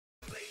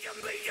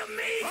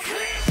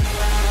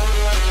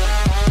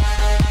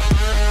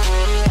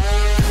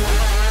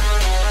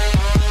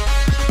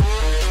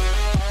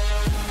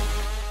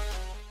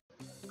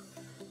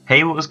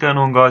Hey, what is going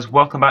on guys,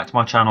 welcome back to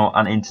my channel,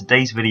 and in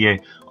today's video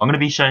I'm going to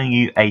be showing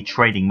you a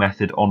trading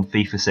method on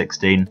FIFA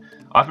 16.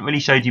 I haven't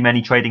really showed you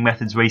many trading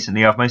methods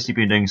recently. I've mostly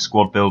been doing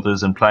squad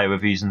builders and player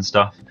reviews and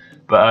stuff,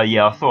 but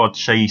yeah, I thought I'd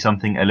show you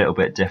something a little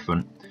bit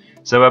different.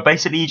 So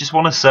basically you just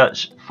want to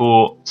search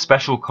for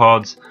special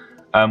cards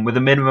with a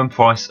minimum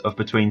price of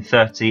between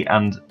 30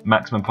 and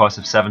maximum price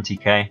of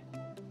 70k,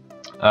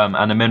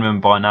 and a minimum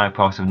buy now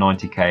price of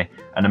 90k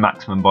and a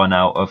maximum buy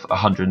now of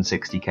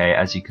 160k,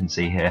 as you can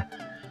see here.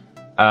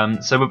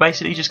 So we're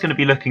basically just going to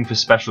be looking for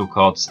special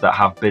cards that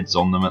have bids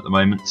on them at the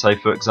moment. So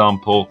for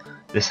example,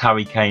 this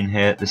Harry Kane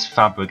here, this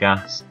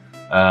Fabregas,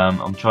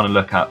 I'm trying to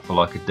look at for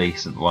like a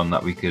decent one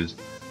that we could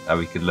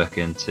look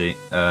into.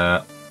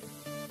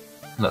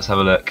 Let's have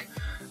a look.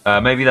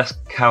 Maybe that's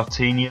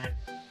Coutinho.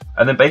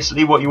 And then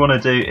basically what you want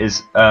to do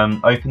is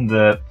open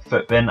the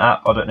Footbin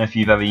app. I don't know if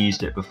you've ever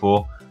used it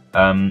before,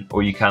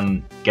 or you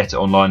can get it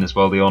online as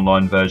well, the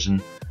online version.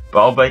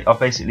 But I've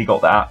basically got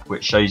the app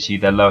which shows you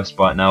their lowest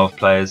right now of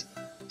players.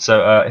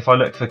 So if I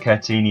look for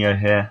Coutinho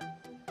here,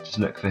 just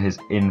look for his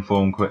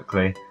inform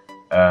quickly.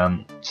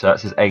 So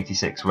that's his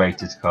 86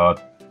 rated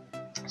card.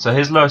 So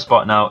his lowest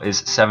right now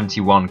is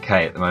 71k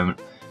at the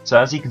moment. So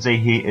as you can see,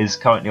 he is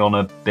currently on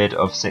a bid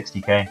of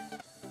 60k.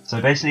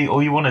 So basically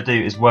all you want to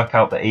do is work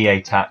out the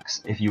EA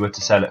tax if you were to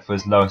sell it for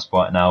his lowest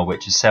right now,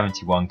 which is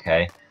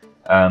 71k.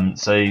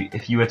 So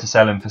if you were to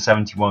sell him for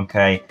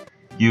 71k,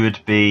 you would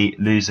be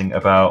losing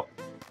about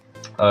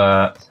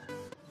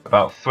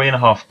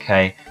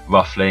 3.5k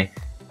roughly.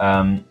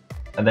 And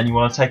then you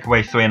want to take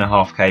away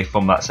 3.5k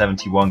from that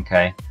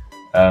 71k.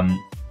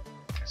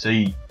 So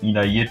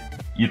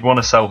you'd want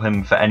to sell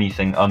him for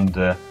anything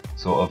under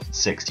sort of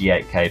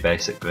 68k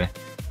basically,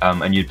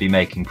 and you'd be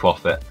making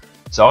profit.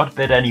 So I'd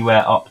bid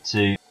anywhere up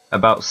to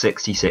about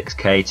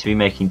 66k to be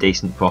making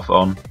decent profit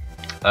on.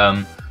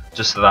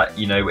 Just so that,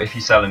 if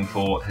you sell him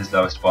for his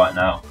lowest right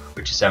now,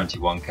 which is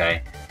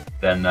 71k,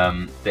 then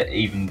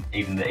even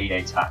the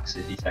EA tax,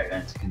 if you take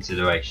that into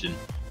consideration,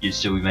 you'd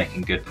still be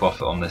making good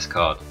profit on this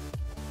card.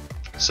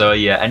 So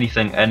yeah,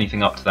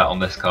 anything up to that on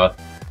this card.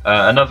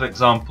 Another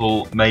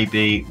example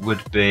maybe would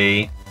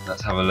be,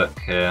 let's have a look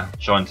here,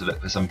 trying to look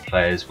for some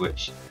players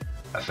which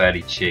are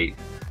fairly cheap.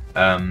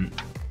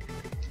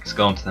 Let's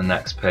go on to the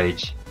next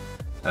page.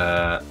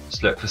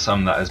 Let's look for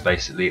some that is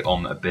basically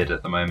on a bid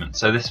at the moment.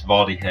 So this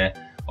Vardy here,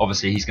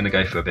 obviously he's going to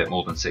go for a bit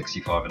more than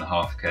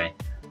 65.5k.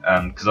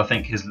 Because I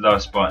think his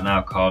lowest right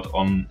now card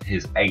on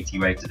his 80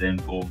 rated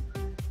inform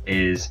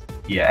is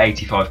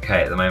 85k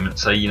at the moment.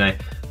 So you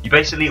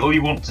basically all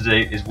you want to do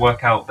is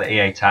work out the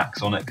EA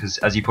tax on it, because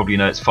as you probably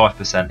know, it's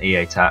 5%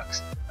 EA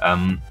tax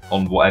on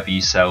whatever you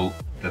sell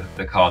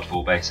the card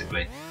for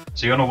basically.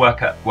 So you want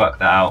to work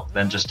that out,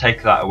 then just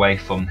take that away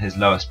from his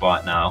lowest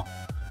right now,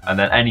 and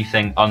then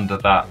anything under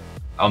that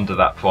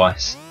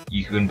price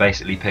you can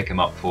basically pick him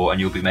up for,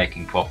 and you'll be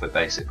making profit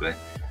basically.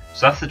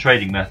 So that's the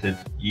trading method.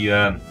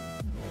 You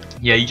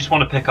just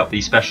want to pick up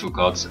these special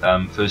cards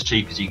for as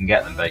cheap as you can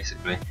get them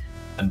basically.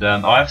 And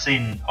I've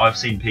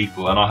seen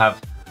people, and I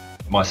have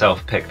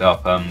myself picked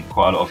up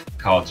quite a lot of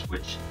cards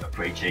which are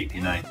pretty cheap,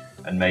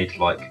 and made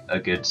like a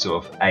good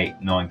sort of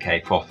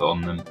 8-9k profit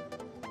on them,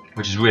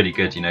 which is really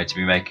good, to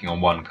be making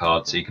on one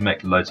card. So you can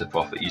make loads of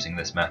profit using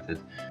this method.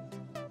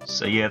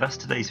 So yeah, that's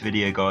today's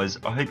video guys.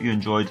 I hope you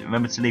enjoyed.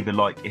 Remember to leave a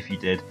like if you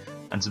did,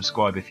 and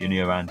subscribe if you're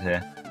new around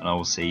here, and I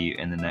will see you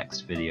in the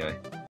next video.